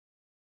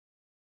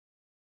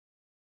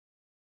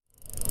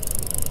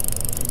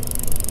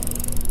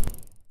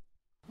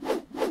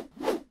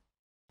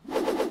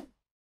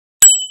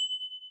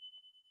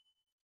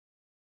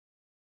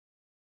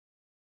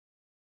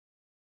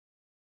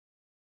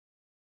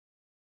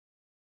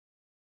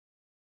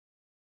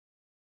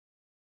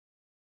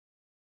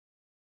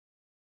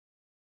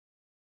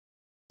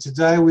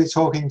Today we're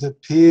talking to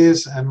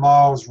Piers and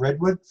Myles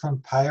Redward from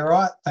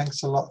Payright.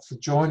 Thanks a lot for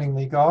joining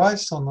me,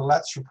 guys, on the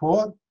Lats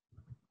Report.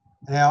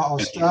 Now, I'll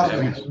start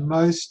with the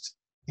most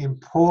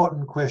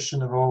important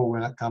question of all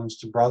when it comes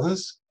to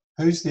brothers.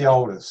 Who's the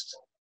oldest?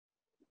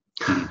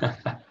 Well,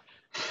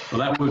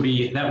 that would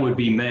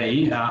be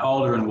me,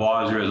 older and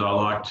wiser, as I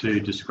like to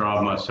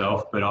describe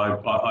myself. But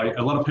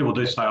a lot of people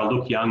do say I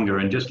look younger,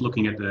 and just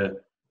looking at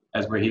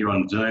as we're here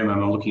on Zoom,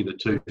 and I'm looking at the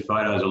two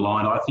photos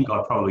aligned, I think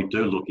I probably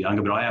do look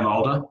younger, but I am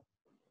older.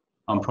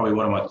 I'm probably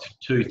one of my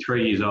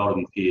 2-3 years older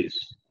than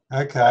Piers.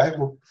 Okay.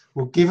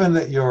 Well, given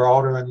that you're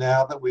older and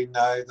now that we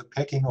know the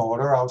pecking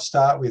order, I'll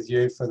start with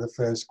you for the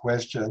first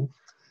question.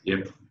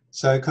 Yep.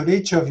 So could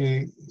each of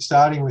you,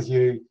 starting with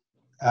you,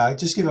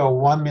 just give a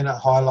 1-minute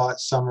highlight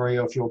summary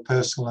of your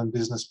personal and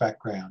business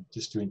background,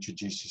 just to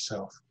introduce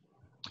yourself.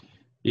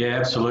 Yeah,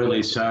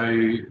 absolutely.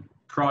 So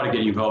prior to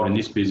getting involved in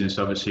this business,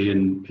 obviously,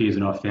 and Piers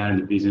and I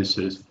founded the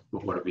business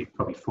probably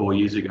 4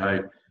 years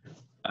ago.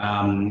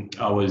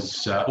 I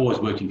was always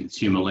working in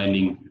consumer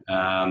lending.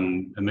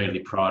 Immediately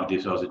prior to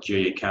this, I was at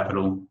GE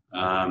Capital.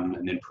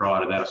 And then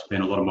prior to that, I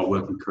spent a lot of my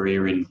working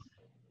career in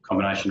a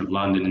combination of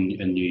London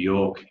and New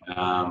York.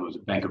 I was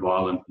at Bank of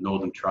Ireland,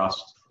 Northern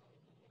Trust.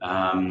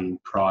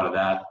 Prior to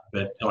that,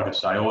 but like I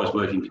say, I always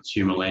work in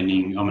consumer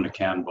lending. I'm an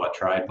accountant by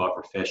trade, by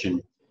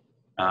profession.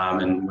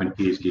 And when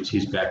Piers gives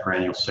his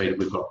background, you'll see that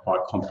we've got quite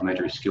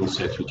complementary skill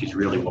sets, which is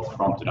really what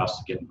prompted us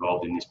to get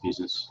involved in this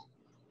business.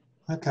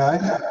 Okay.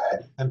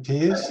 And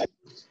Piers?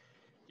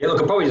 Yeah,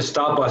 look, I'll probably just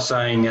start by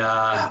saying,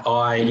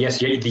 yes,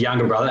 the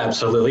younger brother,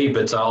 absolutely,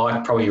 but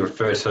I probably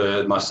refer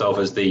to myself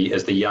as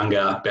the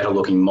younger,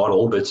 better-looking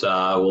model. But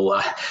we'll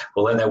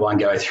let that one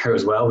go through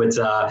as well.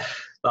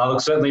 But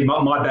look, certainly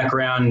my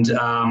background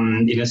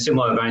in a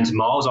similar vein to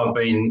Myles, I've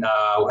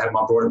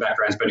my broader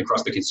background's been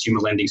across the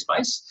consumer lending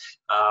space.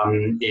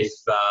 If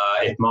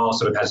Myles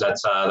sort of has that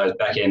those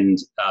back end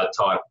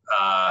type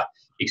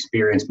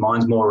experience,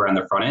 mine's more around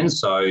the front end,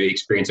 so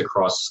experience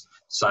across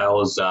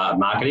sales,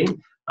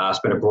 marketing.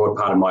 Spent a broad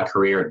part of my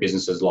career at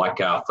businesses like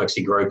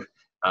Flexi Group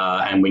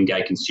and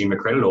Wingate Consumer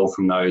Credit, all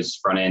from those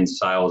front end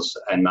sales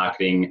and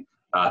marketing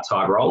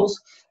type roles.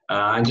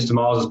 And just to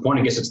Myles' point,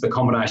 I guess it's the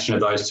combination of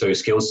those two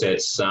skill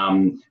sets,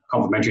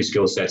 complementary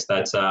skill sets,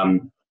 that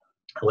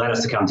allowed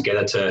us to come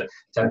together to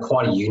have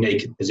quite a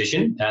unique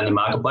position in the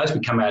marketplace. We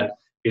come at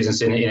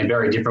business in a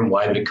very different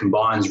way, but it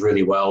combines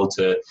really well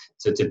to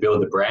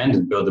build the brand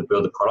and build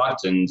the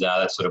product. And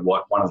that's sort of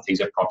one of the things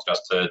that prompted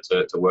us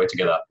to work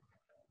together.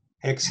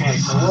 Excellent.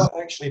 So what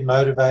actually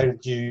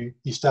motivated you?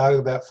 You started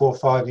about 4 or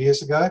 5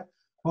 years ago.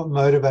 What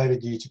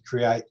motivated you to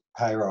create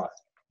Payright?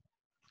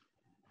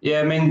 Yeah,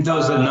 I mean, there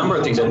was a number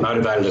of things that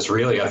motivated us,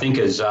 really. I think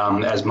as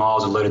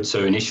Myles alluded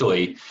to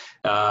initially,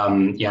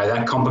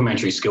 that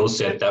complementary skill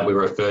set that we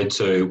referred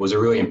to was a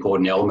really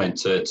important element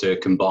to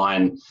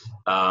combine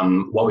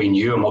what we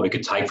knew and what we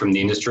could take from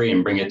the industry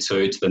and bring it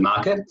to the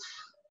market.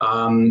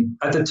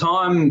 At the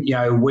time,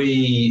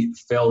 we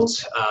felt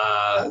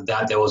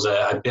that there was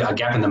a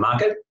gap in the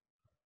market.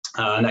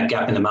 And that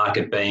gap in the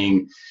market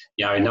being,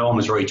 no one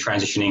was really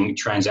transitioning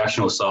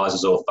transactional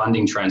sizes or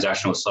funding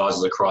transactional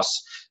sizes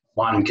across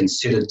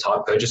considered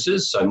type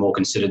purchases, so more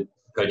considered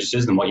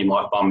purchases than what you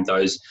might find with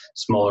those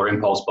smaller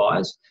impulse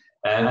buys.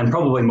 And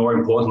probably more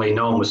importantly,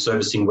 no one was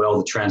servicing well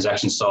the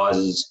transaction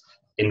sizes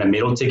in the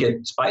middle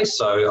ticket space,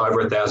 so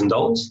over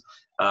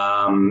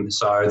 $1,000.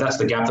 So that's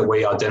the gap that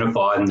we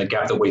identified and the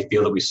gap that we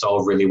feel that we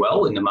solve really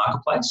well in the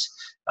marketplace.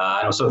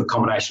 And it was sort of a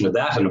combination of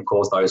that and, of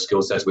course, those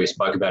skill sets we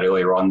spoke about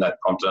earlier on that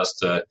prompted us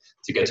to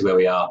get to where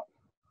we are.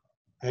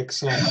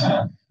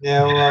 Excellent.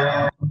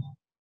 Now,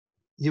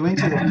 you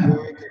entered a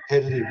very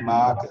competitive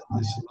market.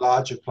 There's some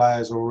larger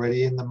players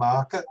already in the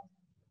market.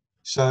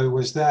 So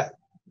was that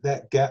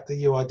gap that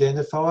you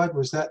identified,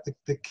 was that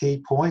the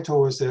key point,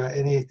 or was there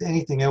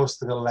anything else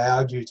that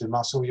allowed you to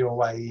muscle your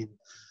way in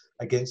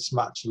against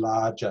much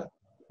larger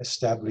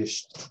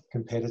established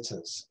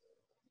competitors?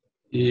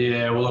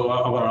 Yeah, well,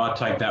 why don't I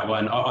take that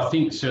one? I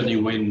think certainly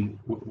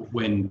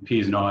when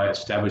Piers and I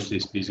established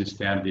this business,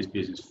 founded this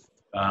business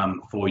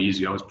 4 years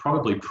ago, it was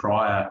probably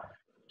prior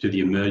to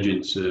the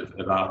emergence of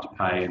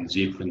Afterpay and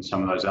Zip and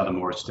some of those other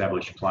more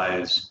established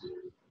players.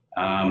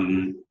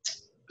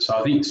 So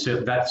I think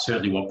that's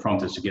certainly what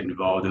prompted us to get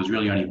involved. There was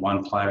really only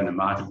one player in the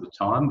market at the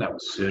time, that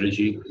was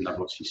Certegy, and they've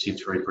obviously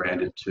since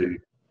rebranded to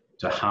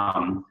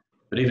Hum.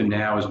 But even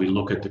now, as we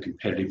look at the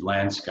competitive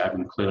landscape,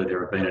 and clearly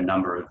there have been a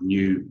number of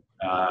new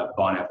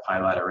buy now, pay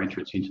later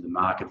entrants into the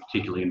market,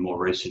 particularly in more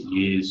recent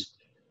years.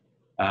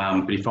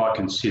 But if I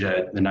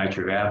consider the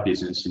nature of our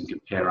business and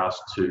compare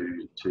us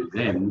to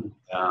them,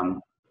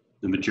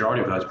 the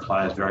majority of those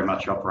players very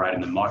much operate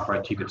in the micro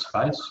ticket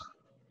space.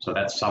 So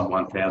that's sub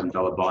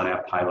 $1,000 buy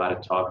now, pay later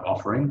type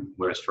offering.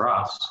 Whereas for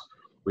us,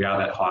 we are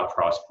that high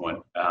price point.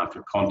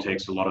 For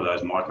context, a lot of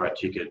those micro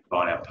ticket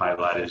buy now, pay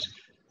laters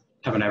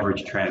have an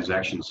average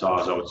transaction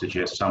size, I would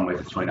suggest, somewhere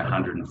between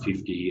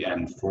 $150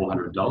 and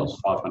 $400,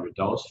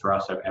 $500. For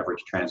us, our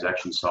average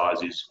transaction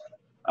size is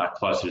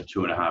closer to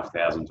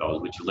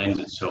 $2,500, which lends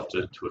itself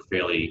to a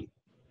fairly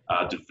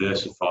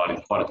diversified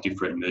and quite a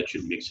different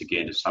merchant mix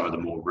again to some of the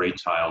more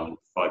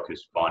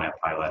retail-focused buy now,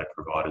 pay later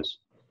providers.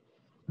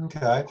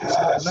 Okay.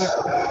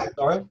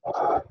 Sorry.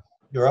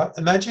 You're right.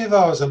 Imagine if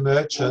I was a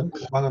merchant,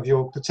 one of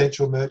your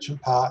potential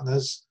merchant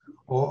partners,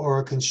 or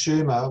a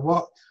consumer.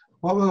 What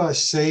would I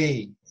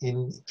see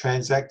in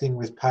transacting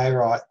with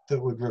Payright that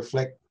would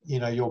reflect,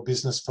 your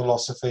business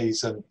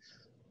philosophies and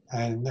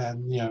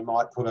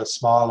might put a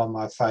smile on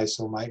my face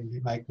or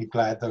make me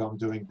glad that I'm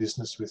doing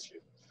business with you?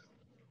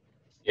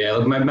 Yeah,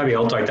 look, maybe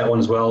I'll take that one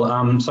as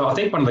well. So I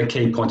think one of the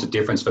key points of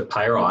difference for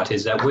Payright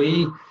is that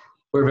we're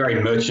a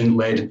very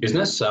merchant-led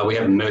business. We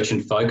have a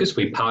merchant focus.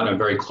 We partner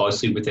very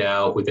closely with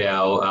our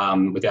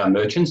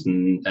merchants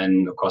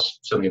and of course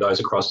certainly those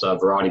across a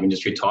variety of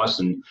industry types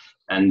and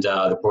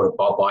the broader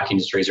bike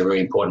industry is a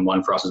really important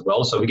one for us as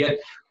well. So we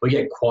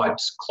get quite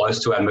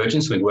close to our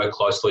merchants. We work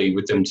closely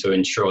with them to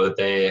ensure that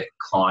their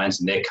clients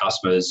and their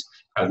customers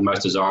have the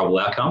most desirable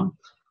outcome.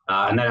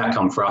 And that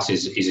outcome for us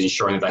is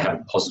ensuring that they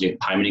have a positive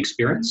payment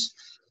experience.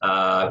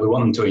 We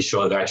want them to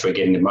ensure that they're actually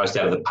getting the most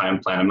out of the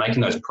payment plan and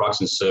making those products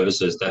and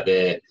services that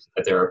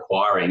they're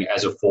acquiring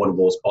as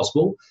affordable as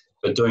possible,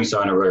 but doing so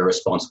in a very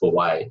responsible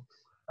way.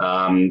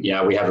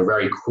 We have a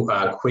very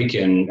quick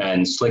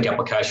and slick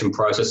application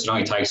process. It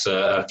only takes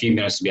a few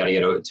minutes to be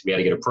able to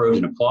get approved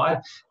and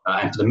applied.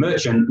 And for the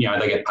merchant,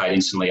 they get paid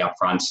instantly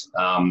upfront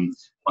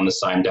on the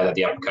same day that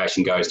the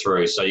application goes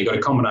through. So you've got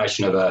a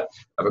combination of a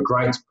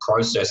great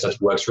process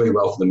that works really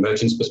well for the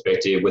merchant's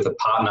perspective with a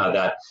partner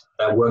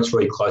that works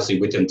really closely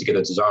with them to get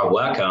a desirable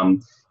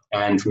outcome.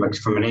 And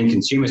from an end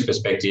consumer's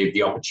perspective,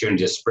 the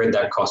opportunity to spread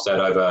that cost out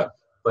over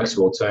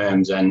flexible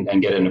terms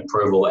and get an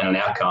approval and an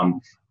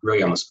outcome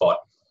really on the spot.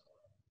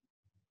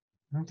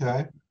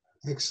 Okay,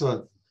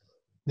 excellent.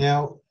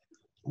 Now,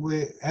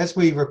 as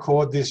we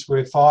record this,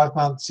 we're 5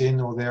 months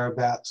in or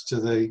thereabouts to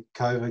the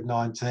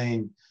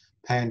COVID-19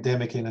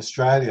 pandemic in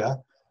Australia,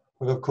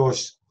 but of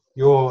course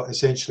you're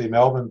essentially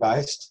Melbourne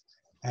based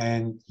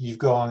and you've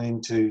gone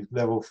into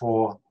level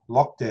 4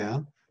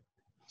 lockdown.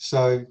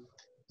 So,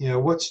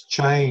 what's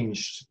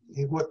changed?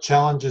 What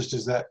challenges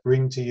does that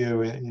bring to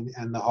you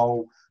and the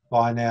whole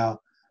buy now,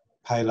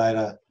 pay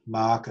later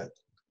market?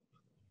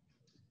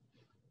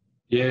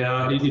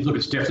 Yeah, look,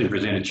 it's definitely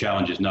presented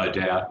challenges, no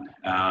doubt.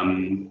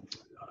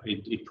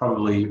 It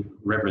probably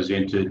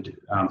represented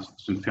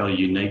some fairly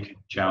unique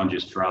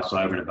challenges for us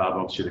over and above,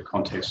 obviously, the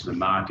context of the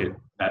market.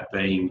 That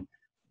being,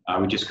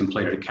 we just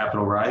completed a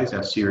capital raise,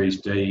 our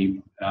Series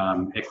D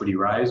equity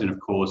raise, and of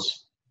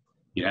course,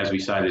 as we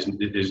say,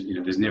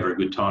 there's never a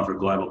good time for a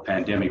global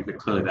pandemic, but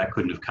clearly that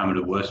couldn't have come at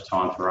a worse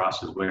time for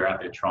us as we're out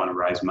there trying to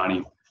raise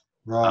money.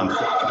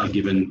 Right.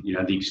 Given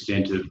the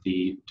extent of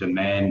the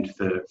demand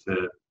for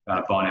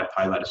buy now,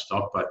 pay later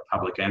stock, both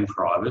public and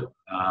private.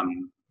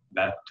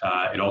 That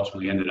it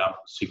ultimately ended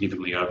up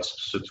significantly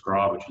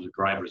oversubscribed, which was a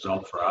great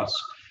result for us.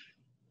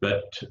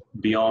 But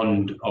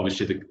beyond,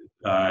 obviously,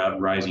 the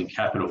raising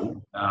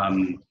capital,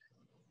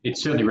 it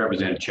certainly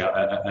represented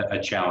a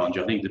challenge.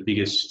 I think the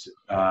biggest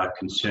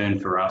concern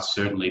for us,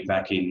 certainly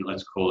back in,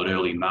 let's call it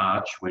early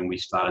March, when we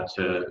started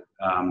to,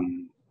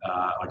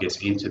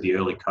 enter the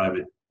early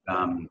COVID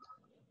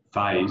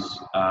phase,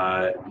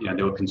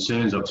 there were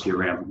concerns, obviously,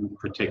 around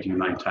protecting and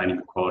maintaining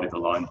the quality of the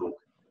loan book.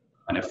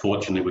 And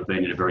fortunately, we've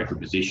been in a very good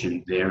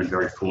position there and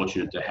very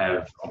fortunate to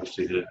have,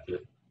 obviously, the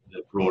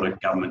broader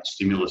government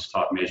stimulus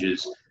type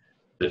measures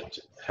that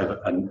have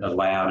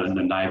allowed and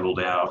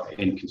enabled our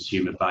end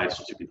consumer base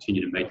to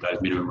continue to meet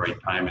those minimum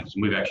repayments.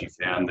 And we've actually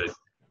found that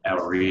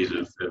our arrears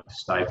have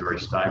stayed very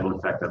stable. In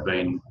fact, they've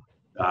been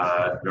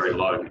very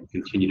low and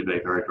continue to be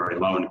very, very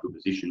low in a good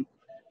position,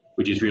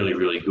 which is really,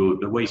 really good.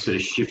 But we sort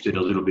of shifted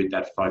a little bit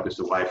that focus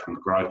away from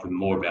growth and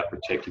more about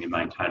protecting and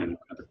maintaining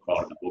the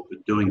quality of the book,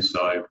 but doing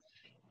so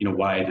in a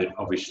way that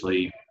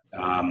obviously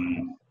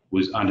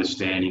was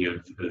understanding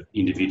of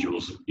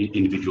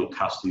individual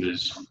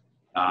customers'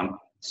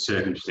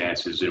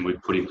 circumstances, and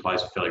we've put in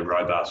place a fairly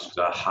robust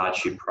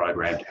hardship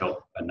program to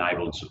help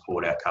enable and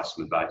support our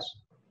customer base.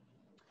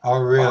 Oh,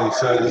 really?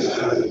 So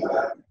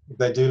if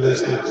they do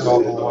lose their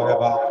job or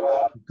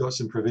whatever, you've got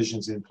some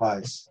provisions in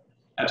place.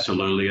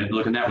 Absolutely, and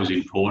look, and that was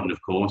important, of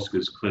course,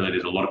 because clearly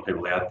there's a lot of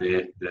people out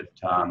there that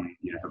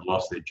have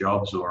lost their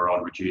jobs or are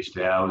on reduced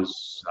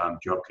hours,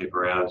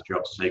 JobKeeper hours,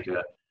 job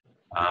seeker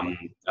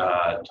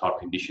type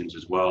conditions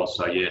as well.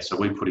 So so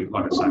we put in,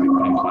 like I say, we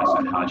put in place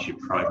that hardship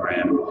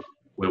program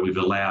where we've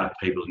allowed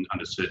people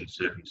under certain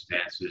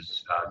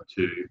circumstances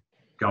to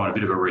go on a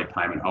bit of a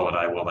repayment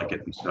holiday while they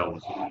get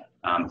themselves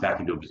back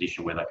into a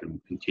position where they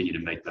can continue to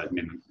meet those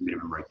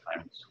minimum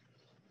repayments.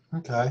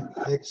 Okay,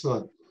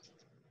 excellent.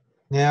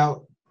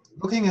 Now,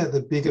 looking at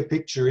the bigger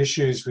picture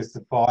issues with the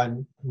buy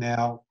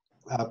now,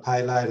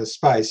 pay later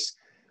space,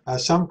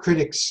 some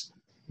critics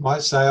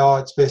might say, oh,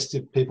 it's best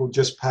if people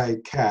just pay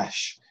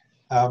cash.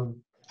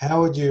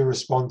 How would you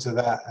respond to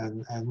that,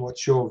 and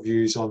what's your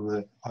views on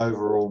the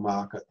overall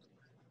market?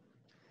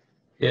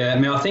 Yeah, I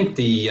mean, I think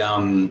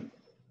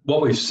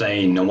what we've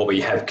seen and what we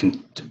have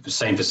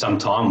seen for some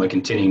time, we're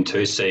continuing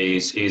to see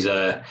is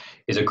a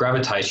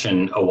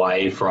gravitation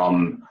away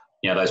from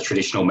those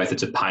traditional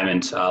methods of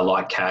payment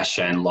like cash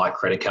and like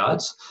credit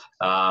cards,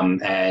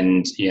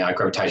 and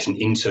gravitation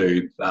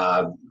into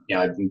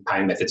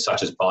payment methods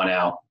such as buy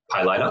now,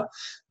 pay later.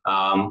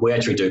 We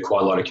actually do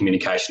quite a lot of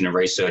communication and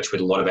research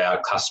with a lot of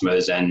our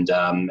customers and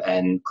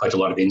collect a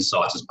lot of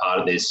insights as part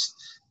of this,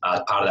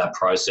 part of that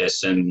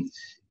process. And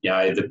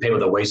the people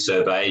that we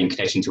survey in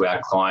connection to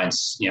our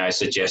clients,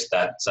 suggest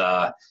that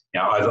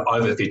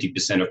over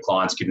 50% of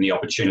clients, given the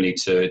opportunity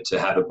to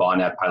have a buy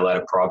now, pay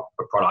later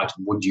product,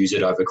 would use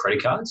it over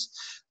credit cards.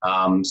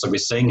 So we're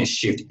seeing a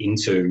shift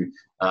into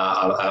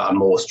a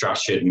more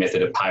structured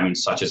method of payment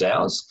such as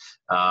ours,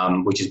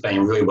 which is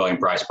being really well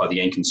embraced by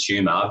the end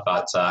consumer,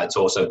 but it's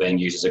also being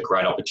used as a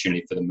great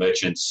opportunity for the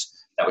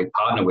merchants that we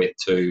partner with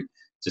to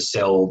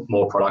sell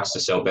more products, to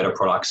sell better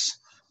products,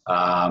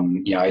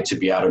 to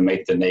be able to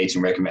meet the needs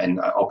and recommend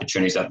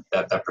opportunities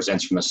that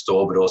presents from a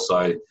store, but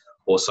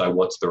also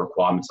what the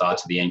requirements are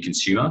to the end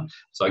consumer.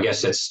 So I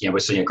guess it's, we're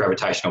seeing a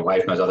gravitation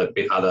away from those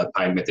other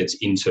payment methods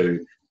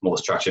into more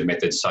structured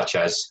methods such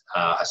as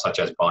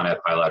buy now,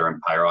 pay later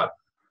and Payright.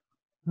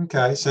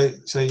 Okay,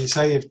 so you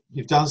say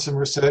you've done some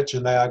research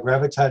and they are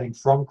gravitating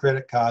from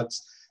credit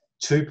cards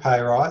to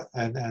Payright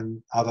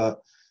and other,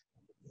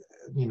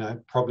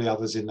 probably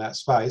others in that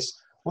space.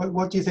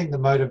 What do you think the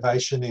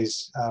motivation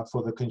is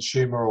for the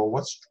consumer, or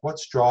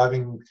what's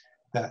driving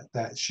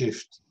that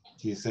shift,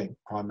 do you think,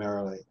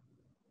 primarily?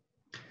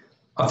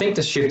 I think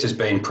the shift has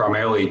been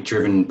primarily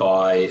driven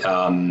by,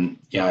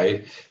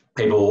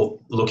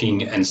 people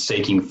looking and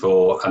seeking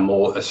for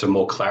some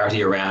more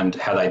clarity around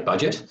how they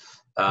budget.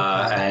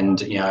 And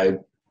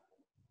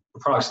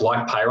products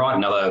like Payright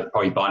and other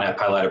probably buy now,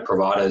 pay later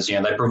providers,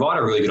 they provide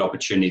a really good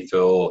opportunity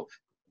for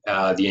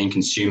the end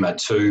consumer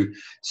to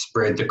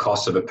spread the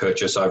cost of a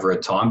purchase over a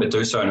time, but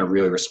do so in a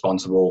really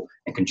responsible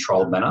and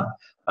controlled manner.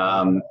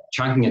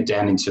 Chunking it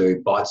down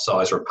into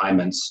bite-sized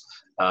repayments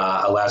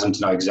allows them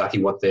to know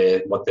exactly what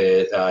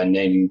they're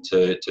needing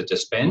to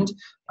spend.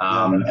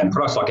 And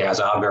products like ours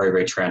are very,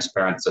 very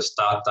transparent. There's a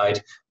start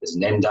date, there's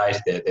an end date,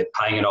 they're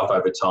paying it off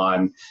over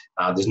time.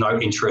 There's no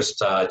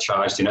interest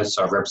charged in it,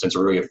 so it represents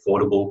a really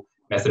affordable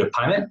method of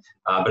payment,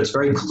 but it's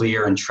very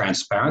clear and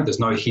transparent. There's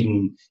no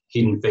hidden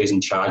fees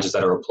and charges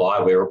that are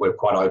applied. We're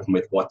quite open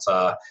with what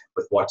all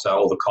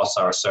the costs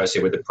are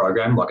associated with the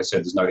program. Like I said,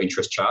 there's no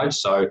interest charge.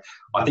 So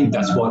I think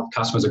that's what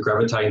customers are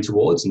gravitating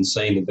towards and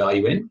seeing the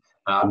value in,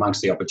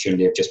 amongst the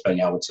opportunity of just being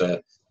able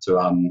to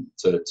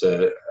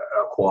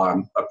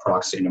acquire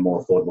products in a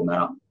more affordable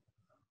manner.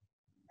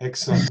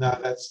 Excellent. No,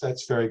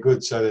 that's very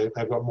good. So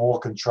they've got more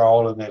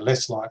control and they're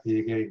less likely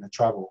to get into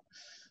trouble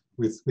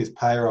with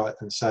Payright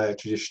than, say, a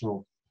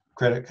traditional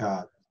credit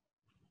card.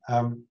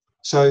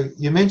 So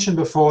you mentioned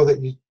before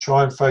that you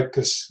try and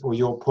focus, or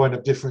your point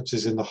of difference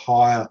is in the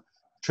higher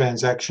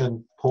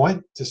transaction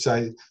point to,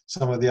 say,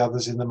 some of the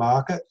others in the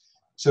market.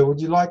 So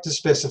would you like to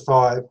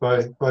specify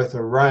both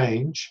a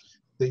range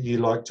that you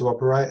like to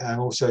operate, and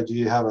also do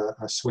you have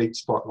a sweet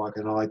spot, like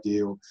an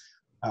ideal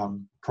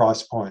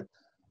price point,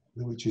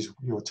 which is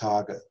your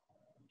target?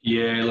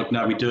 Yeah, look,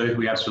 no, we do.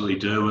 We absolutely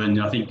do. And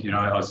I think,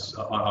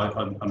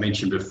 I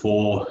mentioned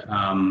before,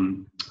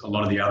 a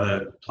lot of the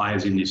other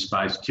players in this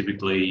space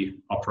typically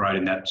operate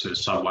in that sort of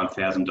sub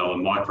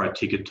 $1,000 micro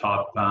ticket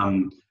type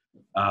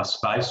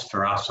space.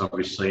 For us,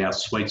 obviously, our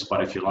sweet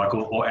spot, if you like,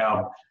 or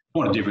our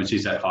point of difference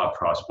is that higher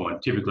price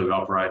point. Typically, we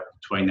operate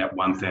between that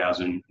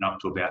 1,000 and up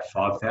to about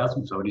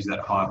 5,000. So it is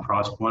that higher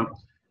price point. I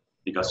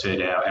think I said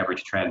our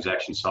average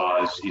transaction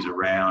size is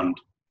around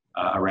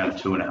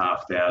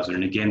 2,500,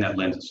 and again that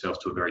lends itself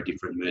to a very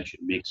different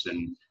merchant mix.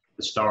 And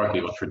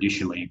historically or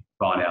traditionally,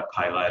 buy now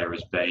pay later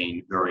has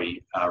been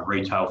very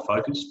retail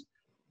focused,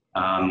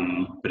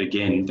 but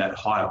again that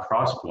higher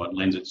price point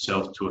lends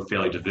itself to a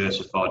fairly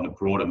diversified and a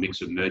broader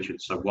mix of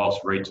merchants. So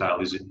whilst retail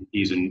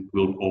is and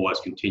will always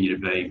continue to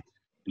be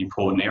an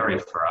important area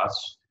for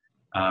us,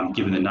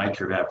 given the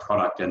nature of our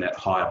product and that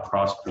higher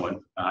price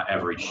point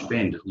average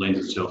spend, it lends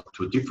itself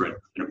to a different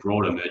and a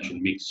broader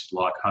merchant mix,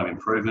 like home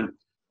improvement,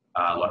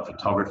 like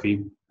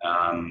photography,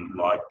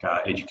 like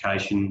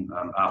education,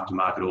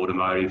 aftermarket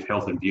automotive,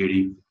 health and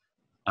beauty.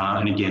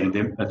 And again,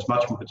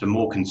 it's a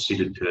more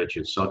considered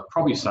purchase. So I'd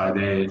probably say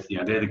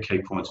they're the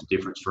key points of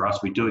difference for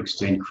us. We do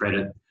extend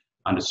credit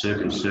under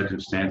certain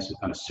circumstances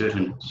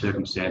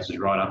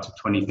right up to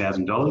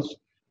 $20,000.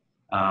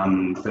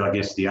 But I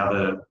guess the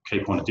other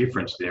key point of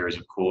difference there is,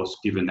 of course,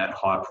 given that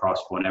high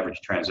price point average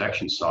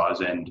transaction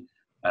size and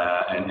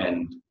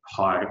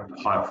higher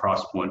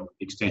price point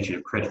extension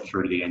of credit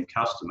through to the end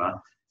customer,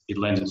 it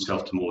lends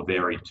itself to more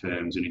varied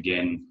terms. And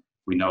again,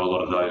 we know a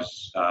lot of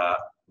those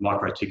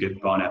micro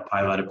ticket buy now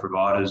pay later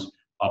providers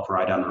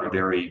operate under a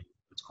very,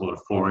 let's call it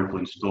a 4 equal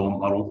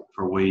instalment model.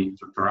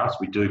 For us,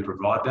 we do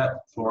provide that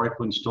 4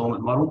 equal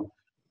instalment model,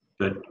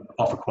 but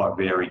offer quite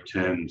varied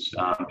terms,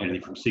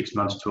 anything from 6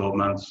 months, 12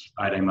 months,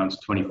 18 months,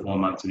 24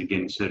 months, and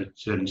again,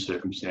 certain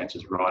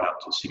circumstances right up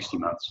to 60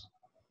 months.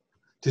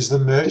 Does the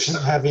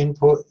merchant have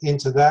input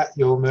into that,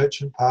 your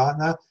merchant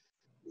partner,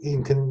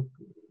 in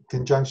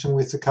conjunction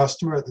with the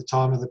customer at the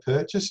time of the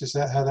purchase? Is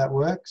that how that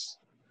works?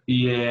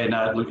 Yeah,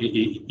 no, look,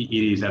 it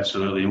is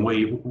absolutely, and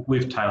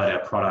we've tailored our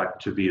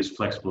product to be as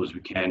flexible as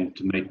we can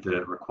to meet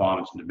the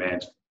requirements and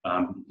demands,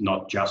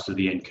 not just of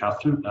the end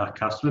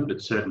customer,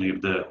 but certainly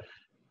of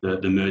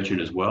the merchant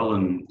as well.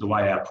 And the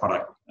way our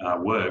product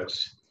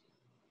works,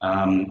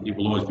 it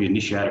will always be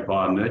initiated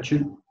by a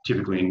merchant,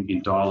 typically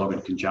in dialogue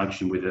and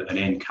conjunction with an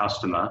end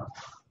customer.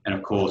 And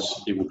of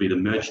course, it will be the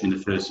merchant in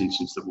the first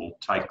instance that will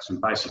take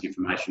some basic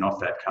information off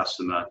that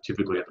customer,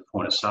 typically at the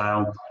point of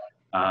sale.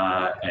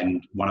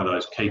 And one of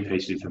those key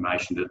pieces of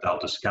information that they'll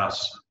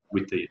discuss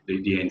with the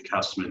end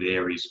customer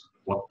there is,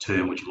 what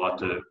term would you like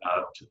to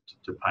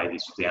pay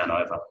this down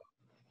over?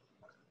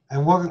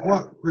 And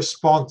what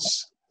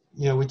response,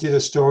 we did a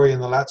story in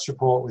the Lats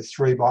report with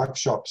 3 bike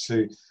shops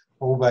who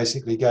all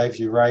basically gave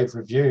you rave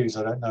reviews.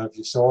 I don't know if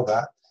you saw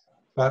that,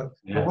 but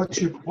Yeah.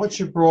 what's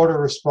your broader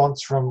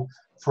response from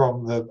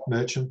the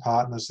merchant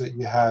partners that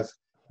you have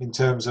in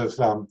terms of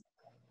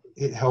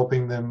it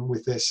helping them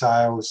with their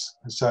sales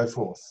and so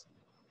forth?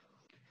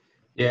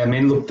 Yeah, I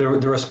mean, look, the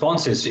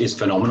response is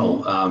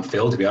phenomenal,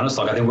 Phil. To be honest,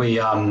 like I think we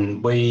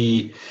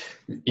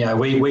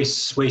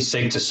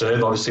seek to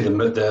serve obviously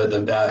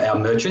our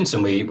merchants,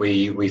 and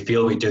we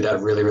feel we do that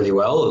really, really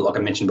well. Like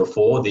I mentioned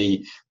before,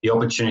 the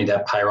opportunity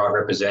that Payright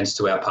represents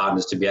to our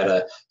partners to be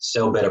able to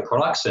sell better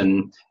products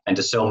and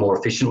to sell more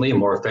efficiently and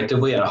more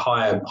effectively at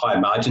higher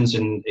margins,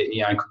 and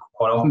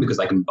quite often because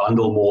they can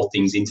bundle more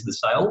things into the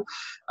sale.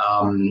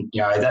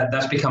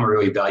 That's become a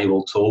really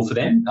valuable tool for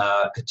them,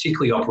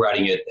 particularly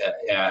operating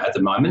at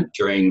the moment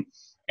during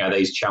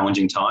these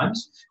challenging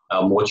times,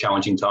 more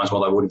challenging times than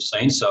what they would have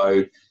seen.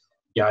 So,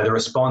 the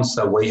response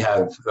that we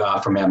have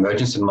from our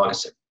merchants, and like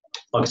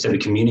I said, we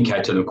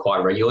communicate to them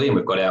quite regularly, and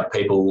we've got our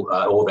people,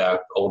 all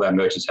of our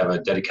merchants have a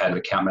dedicated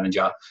account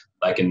manager.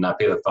 They can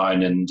pick up the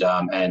phone and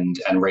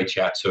reach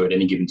out to at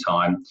any given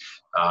time.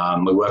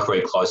 We work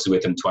very closely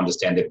with them to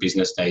understand their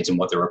business needs and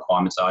what their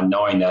requirements are,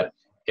 knowing that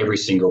every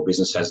single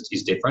business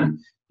is different.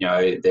 There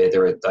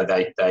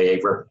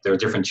are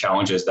different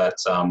challenges that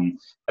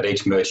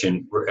each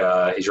merchant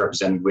is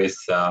represented with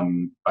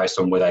based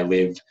on where they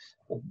live,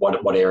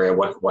 what area,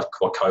 what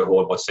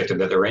cohort, what sector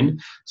that they're in.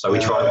 So we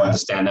try to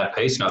understand that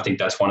piece, and I think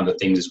that's one of the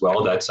things as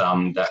well that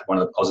one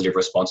of the positive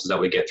responses that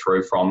we get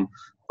through from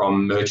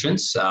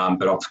merchants.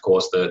 But of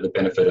course, the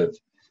benefit of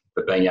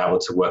being able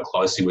to work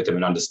closely with them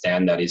and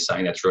understand that is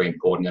something that's really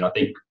important, and I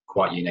think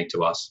quite unique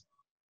to us.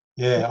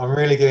 Yeah, I'm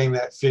really getting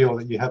that feel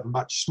that you have a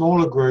much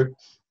smaller group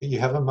that you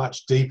have a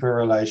much deeper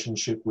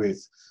relationship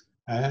with,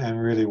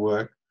 and really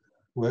work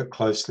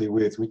closely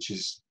with, which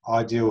is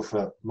ideal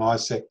for my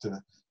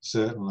sector,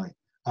 certainly.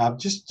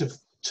 Just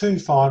 2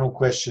 final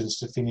questions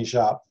to finish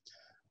up.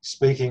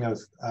 Speaking of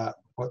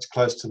what's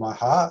close to my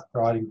heart,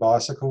 riding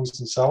bicycles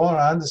and so on,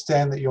 I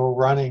understand that you're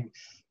running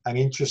an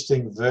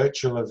interesting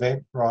virtual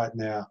event right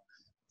now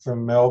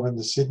from Melbourne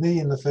to Sydney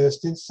in the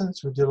first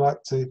instance. Would you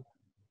like to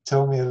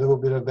tell me a little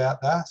bit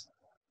about that?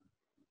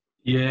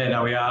 Yeah,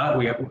 no, we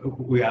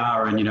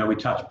are, and we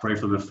touched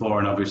briefly before,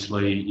 and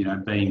obviously,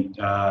 being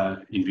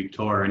in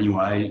Victoria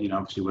anyway,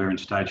 obviously we're in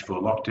stage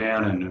 4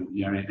 lockdown, and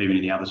even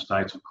in the other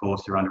states, of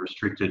course, they're under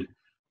restricted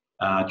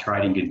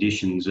trading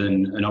conditions,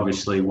 and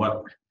obviously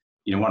one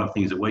of the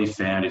things that we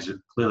found is that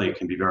clearly it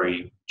can be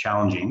very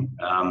challenging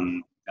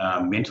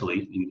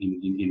mentally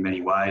in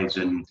many ways,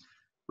 and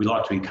we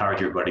like to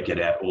encourage everybody to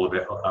get out,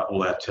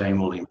 all our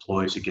team, all the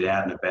employees to get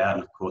out and about.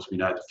 And of course, we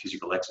know that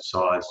physical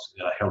exercise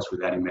helps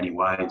with that in many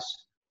ways.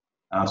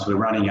 So we're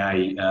running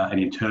an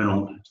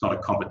internal, it's not a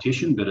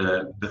competition, but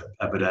a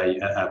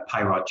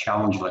Payright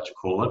challenge, let's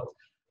call it,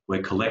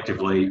 where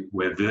collectively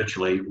we're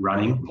virtually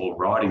running or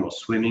riding or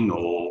swimming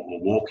or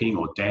walking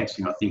or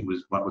dancing, I think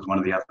was one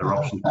of the other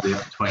options there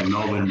between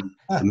Melbourne,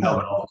 the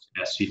Melbourne office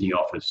and our Sydney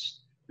office.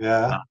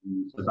 Yeah.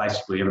 So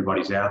basically,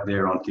 everybody's out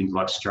there on things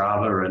like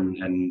Strava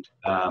and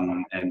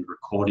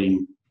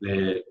recording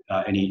their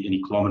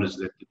any kilometres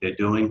that they're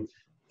doing,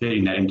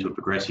 feeding that into a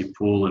progressive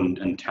pool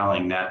and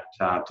tallying that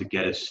to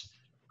get us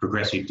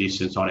progressive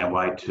distance on our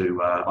way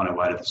to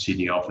the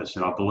Sydney office.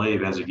 And I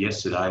believe as of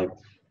yesterday,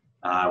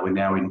 we're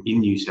now in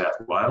New South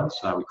Wales.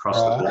 We crossed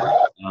the border,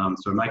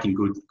 so we're making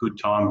good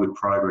time, good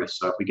progress.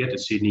 So if we get to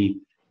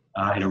Sydney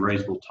in a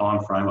reasonable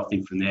time frame, I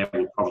think from there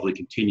we'll probably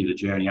continue the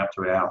journey up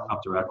to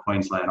our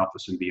Queensland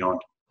office and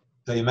beyond.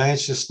 So you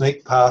managed to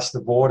sneak past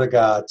the border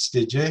guards,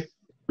 did you?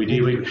 We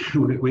did.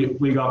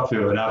 We got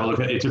through it. Look,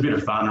 it's a bit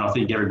of fun, and I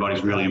think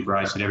everybody's really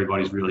embraced it.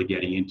 Everybody's really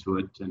getting into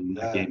it, and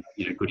again,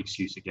 good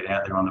excuse to get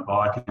out there on the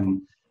bike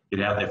and get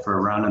out there for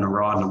a run and a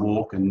ride and a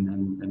walk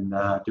and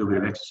do a bit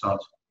of exercise.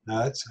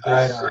 No, that's a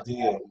great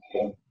idea.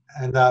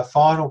 And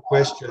final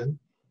question: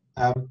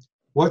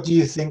 what do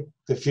you think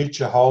the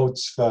future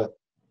holds for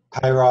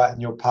Payright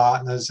and your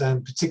partners,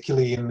 and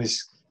particularly in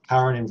this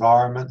current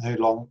environment?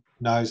 Who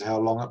knows how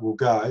long it will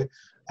go,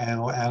 and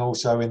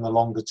also in the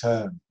longer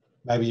term?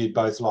 Maybe you'd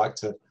both like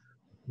to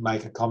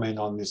make a comment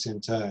on this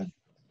in turn.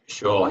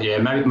 Sure. Yeah.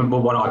 Maybe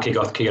why don't I kick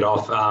it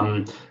off?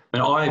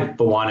 And I,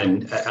 for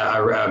one,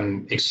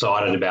 am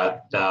excited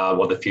about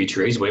what the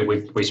future is.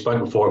 We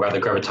spoke before about the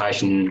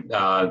gravitation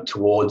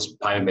towards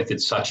payment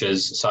methods such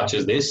as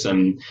this,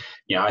 and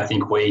I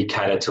think we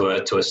cater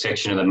to a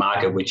section of the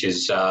market which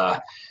is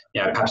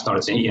perhaps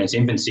not in its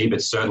infancy,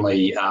 but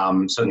certainly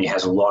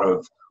has a lot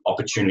of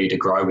opportunity to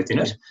grow within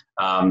it.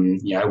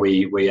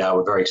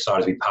 We're very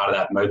excited to be part of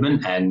that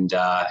movement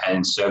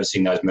and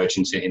servicing those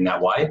merchants in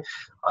that way.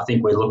 I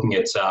think we're looking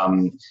at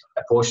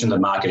a portion of the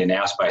market in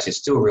our space. It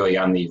still really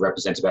only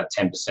represents about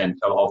 10%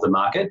 of the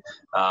market.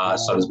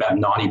 So there's about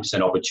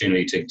 90%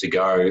 opportunity to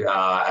go,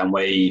 and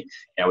we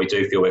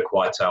do feel we're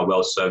quite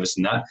well serviced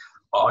in that.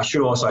 I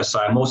should also say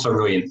I'm also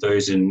really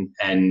enthused and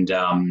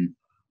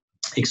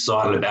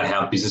excited about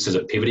how businesses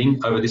are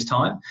pivoting over this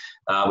time.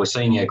 We're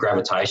seeing a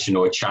gravitation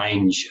or a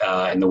change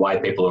in the way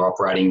people are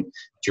operating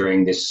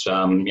during this,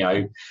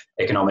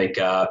 economic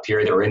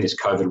period that we're in, this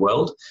COVID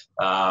world.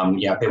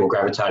 People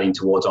gravitating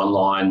towards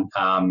online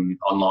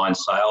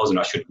sales, and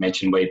I should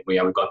mention we've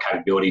got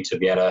capability to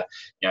be able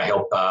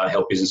to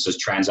help businesses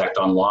transact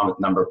online with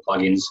a number of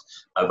plugins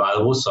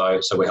available. So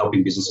we're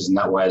helping businesses in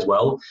that way as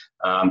well.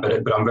 But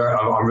I'm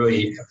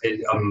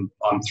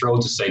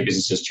thrilled to see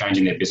businesses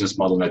changing their business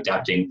model and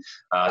adapting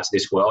to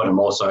this world. I'm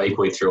also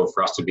equally thrilled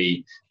for us to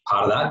be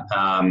part of that,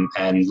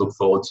 and look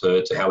forward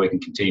to how we can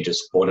continue to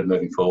support it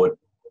moving forward.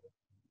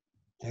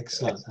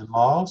 Excellent. And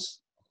Myles?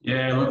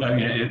 Yeah, look,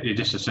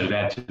 just to sort of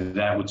add to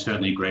that, would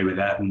certainly agree with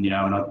that. And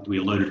we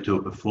alluded to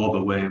it before,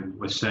 but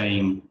we're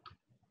seeing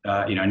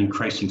an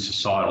increasing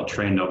societal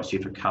trend, obviously,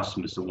 for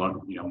customers that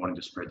wanting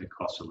to spread the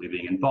cost of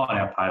living. And buy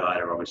now, pay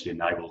later obviously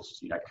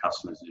enables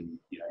customers and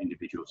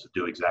individuals to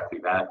do exactly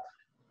that.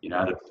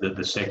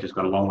 The sector's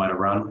got a long way to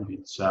run.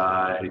 It's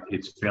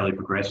fairly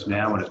progressed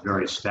now, and it's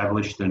very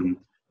established. And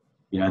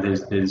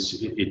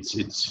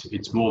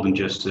it's more than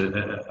just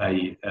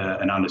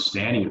an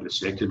understanding of the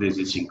sector. There's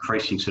this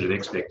increasing sort of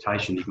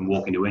expectation. You can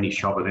walk into any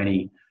shop of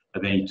any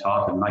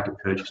type and make a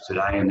purchase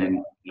today, and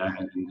then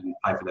and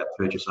pay for that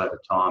purchase over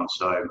time.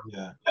 So we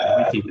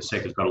think the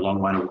sector's got a long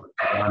way to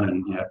run,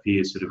 and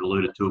Piers sort of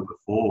alluded to it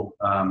before.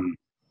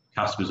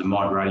 Customers are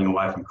migrating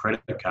away from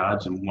credit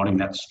cards and wanting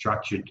that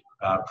structured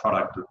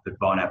product that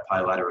buy now,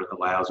 pay later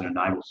allows and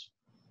enables.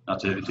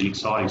 It's an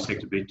exciting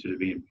sector to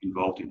be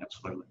involved in,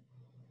 absolutely.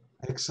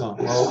 Excellent.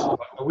 Well,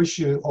 I wish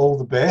you all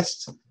the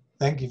best.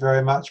 Thank you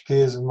very much,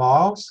 Piers and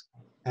Myles.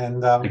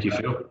 And thank you,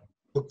 Phil.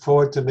 Look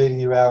forward to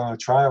meeting you out on a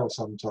trail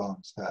sometime.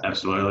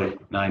 Absolutely.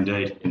 No,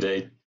 indeed.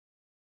 Indeed.